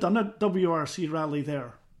 and I've done a WRC rally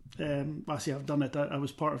there. I've done it. I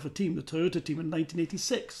was part of a team, the Toyota team, in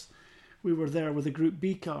 1986. We were there with a Group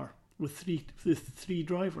B car with three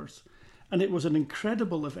drivers, and it was an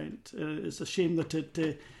incredible event. It's a shame that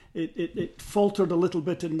it faltered a little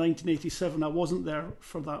bit in 1987. I wasn't there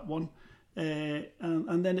for that one,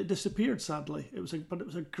 and then it disappeared, sadly. But it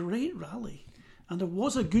was a great rally. And there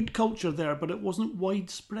was a good culture there, but it wasn't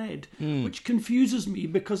widespread, which confuses me,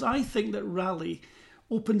 because I think that rally,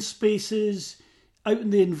 open spaces, out in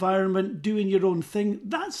the environment, doing your own thing,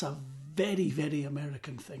 that's a very, very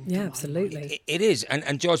American thing. Yeah, absolutely. It is.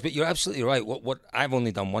 And George, but you're absolutely right. What I've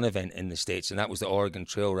only done one event in the States, and that was the Oregon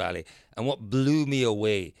Trail Rally. And what blew me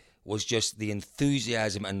away was just the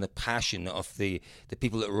enthusiasm and the passion of the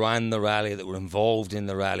people that ran the rally, that were involved in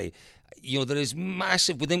the rally. There is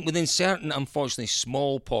massive, within certain, unfortunately,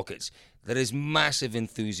 small pockets, there is massive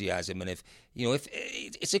enthusiasm. And if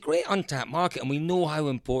it's a great untapped market, and we know how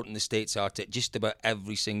important the States are to just about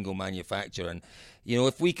every single manufacturer. And,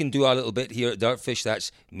 if we can do our little bit here at Dirtfish,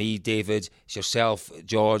 that's me, David, it's yourself,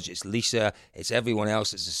 George, it's Lisa, it's everyone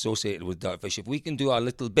else that's associated with Dirtfish. If we can do our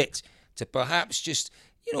little bit to perhaps just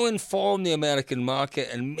inform the American market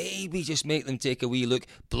and maybe just make them take a wee look.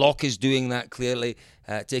 Block is doing that clearly.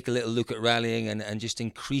 Take a little look at rallying and just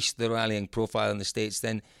increase the rallying profile in the States.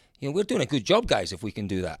 Then, we're doing a good job, guys, if we can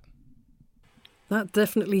do that. That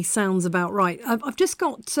definitely sounds about right. I've just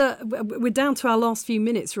got, we're down to our last few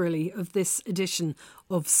minutes, really, of this edition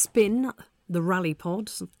of Spin, the Rally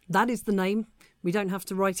Pod. That is the name. We don't have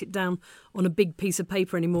to write it down on a big piece of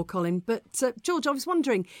paper anymore, Colin. But, George, I was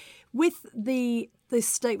wondering, with this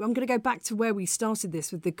statement, I'm going to go back to where we started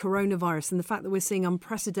this with the coronavirus and the fact that we're seeing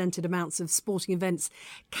unprecedented amounts of sporting events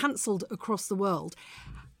cancelled across the world.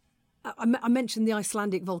 I mentioned the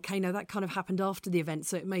Icelandic volcano. That kind of happened after the event,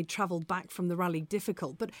 so it made travel back from the rally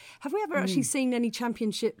difficult. But have we ever actually seen any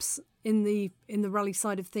championships in the rally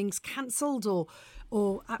side of things cancelled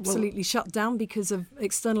or absolutely shut down because of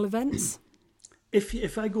external events?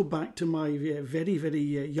 If I go back to my very, very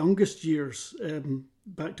youngest years,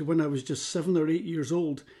 back to when I was just 7 or 8 years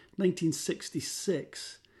old,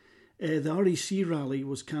 1966, the REC rally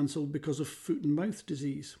was cancelled because of foot and mouth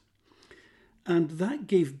disease. And that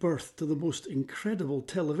gave birth to the most incredible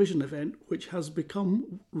television event, which has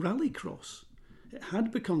become Rallycross. It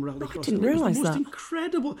had become Rallycross. I didn't realise that. It was the most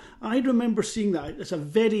incredible. I remember seeing that. It's a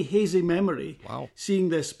very hazy memory. Wow. Seeing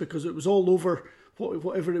this, because it was all over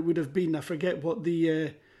whatever it would have been. I forget what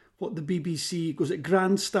the BBC, was it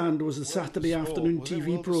Grandstand, was the Saturday afternoon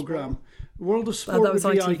TV programme. World of Sport that was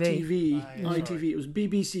would be ITV. ITV. It was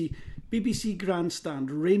BBC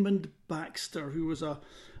Grandstand. Raymond Baxter, who was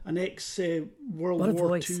an ex-World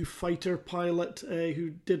War II fighter pilot who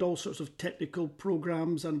did all sorts of technical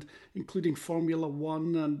programmes, and including Formula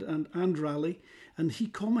One and rally. And he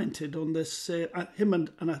commented on this, him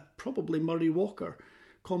and probably Murray Walker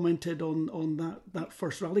commented on that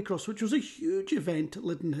first Rallycross, which was a huge event at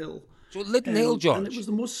Liddon Hill. So Liddon Hill, George? And it was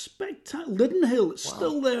the most spectacular. Liddon Hill, it's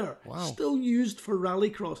still there. Wow. Still used for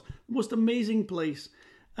Rallycross. The most amazing place.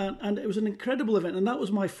 And it was an incredible event, and that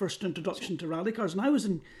was my first introduction to rally cars. And I was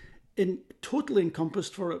in totally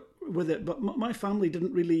encompassed with it, but my family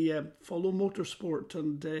didn't really follow motorsport,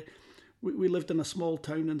 and we lived in a small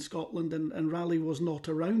town in Scotland, and rally was not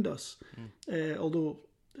around us. Although,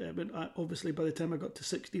 obviously, by the time I got to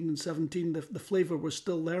 16 and 17, the flavour was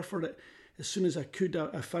still there for it. As soon as I could,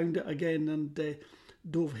 I found it again and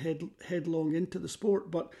dove headlong into the sport.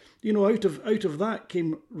 But out of that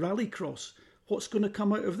came Rallycross. What's going to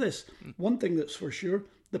come out of this? One thing that's for sure,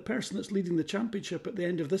 the person that's leading the championship at the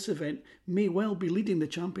end of this event may well be leading the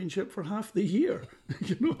championship for half the year.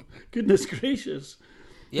 Goodness gracious.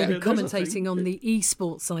 Yeah, commentating on the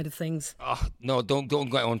esports side of things. Oh, no, don't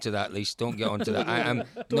get onto that, Lise. Don't get onto that.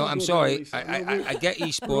 I'm sorry. I get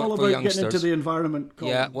esport for youngsters. Getting into the environment.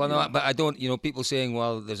 Colin. Yeah, well, no, but I don't. People saying,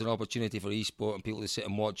 well, there's an opportunity for esport and people to sit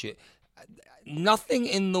and watch it. Nothing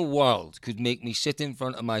in the world could make me sit in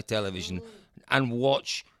front of my television and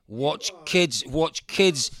watch kids.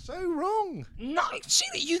 So wrong. No, see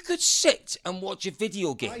that you could sit and watch a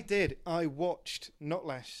video game. I did. I watched, not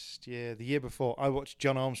last year, the year before, I watched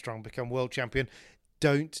John Armstrong become world champion.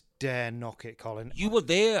 Don't dare knock it, Colin. You were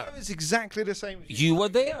there. It was exactly the same. You were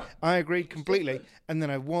there. I agreed completely. And then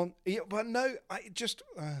watching it on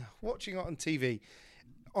TV,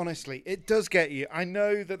 honestly, it does get you. I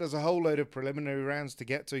know that there's a whole load of preliminary rounds to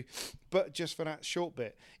get to, but just for that short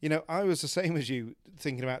bit, I was the same as you,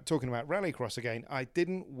 talking about Rallycross again. I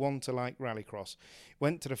didn't want to like Rallycross.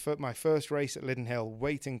 Went to my first race at Liddon Hill,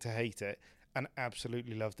 waiting to hate it, and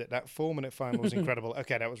absolutely loved it. That 4-minute final was incredible.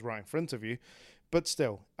 Okay, that was right in front of you, but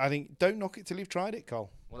still, I think don't knock it till you've tried it, Cole.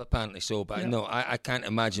 Well, apparently so, but no, I can't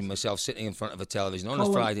imagine myself sitting in front of a television on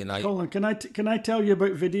a Friday night. Colin, can I tell you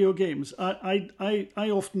about video games? I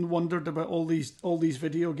often wondered about all these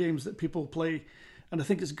video games that people play, and I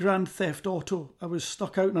think it's Grand Theft Auto. I was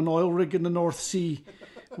stuck out in an oil rig in the North Sea,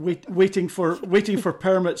 waiting for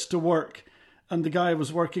permits to work, and the guy I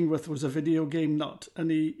was working with was a video game nut, and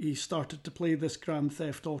he started to play this Grand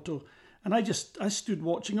Theft Auto. And I stood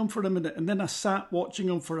watching him for a minute, and then I sat watching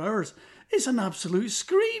him for hours. It's an absolute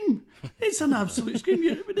scream. It's an absolute scream.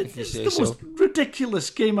 It's the most ridiculous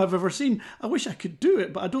game I've ever seen. I wish I could do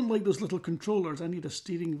it, but I don't like those little controllers. I need a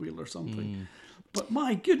steering wheel or something. But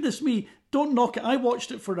my goodness me, don't knock it. I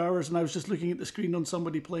watched it for hours, and I was just looking at the screen on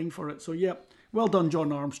somebody playing for it. So, yeah. Well done,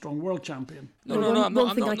 John Armstrong, world champion.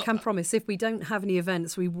 One thing I can promise, if we don't have any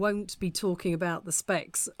events, we won't be talking about the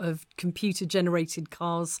specs of computer-generated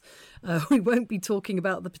cars. We won't be talking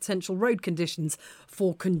about the potential road conditions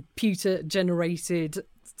for computer-generated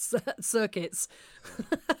circuits.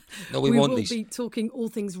 No, we won't. We will be talking all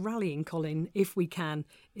things rallying, Colin, if we can,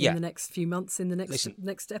 in the next few months, in the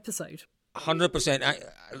next episode.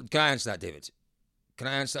 100%. Can I answer that, David? Can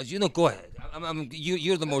I answer that? Go ahead.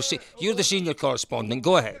 You're the senior correspondent.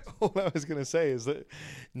 Go ahead. All I was going to say is that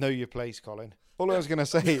know your place, Colin. All I was going to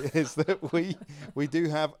say is that we do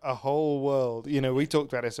have a whole world. We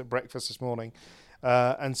talked about this at breakfast this morning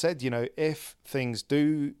and said, if things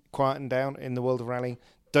do quieten down in the world of rallying,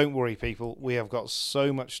 don't worry, people. We have got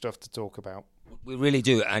so much stuff to talk about. We really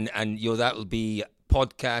do. And that'll be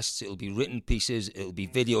podcasts, it'll be written pieces, it'll be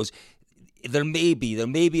videos. There may be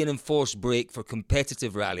an enforced break for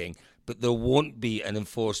competitive rallying, but there won't be an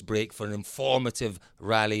enforced break for informative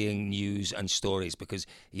rallying news and stories because,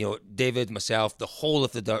 David, myself, the whole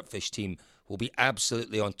of the Dirtfish team will be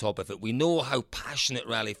absolutely on top of it. We know how passionate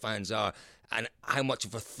rally fans are and how much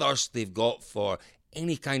of a thirst they've got for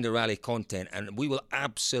any kind of rally content, and we will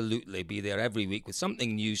absolutely be there every week with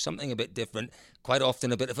something new, something a bit different, quite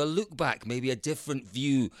often a bit of a look back, maybe a different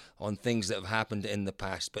view on things that have happened in the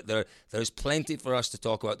past. But there's plenty for us to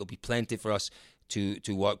talk about. There'll be plenty for us to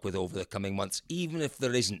work with over the coming months, even if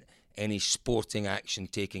there isn't any sporting action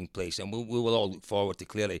taking place. And we will all look forward to,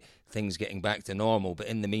 clearly, things getting back to normal. But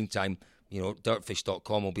in the meantime,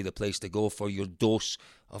 dirtfish.com will be the place to go for your dose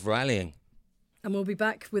of rallying. And we'll be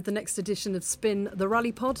back with the next edition of Spin the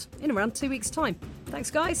Rally Pod in around 2 weeks' time. Thanks,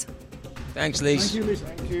 guys. Thanks, Lise. Thank you, Lisa.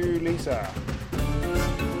 Thank you, Lisa.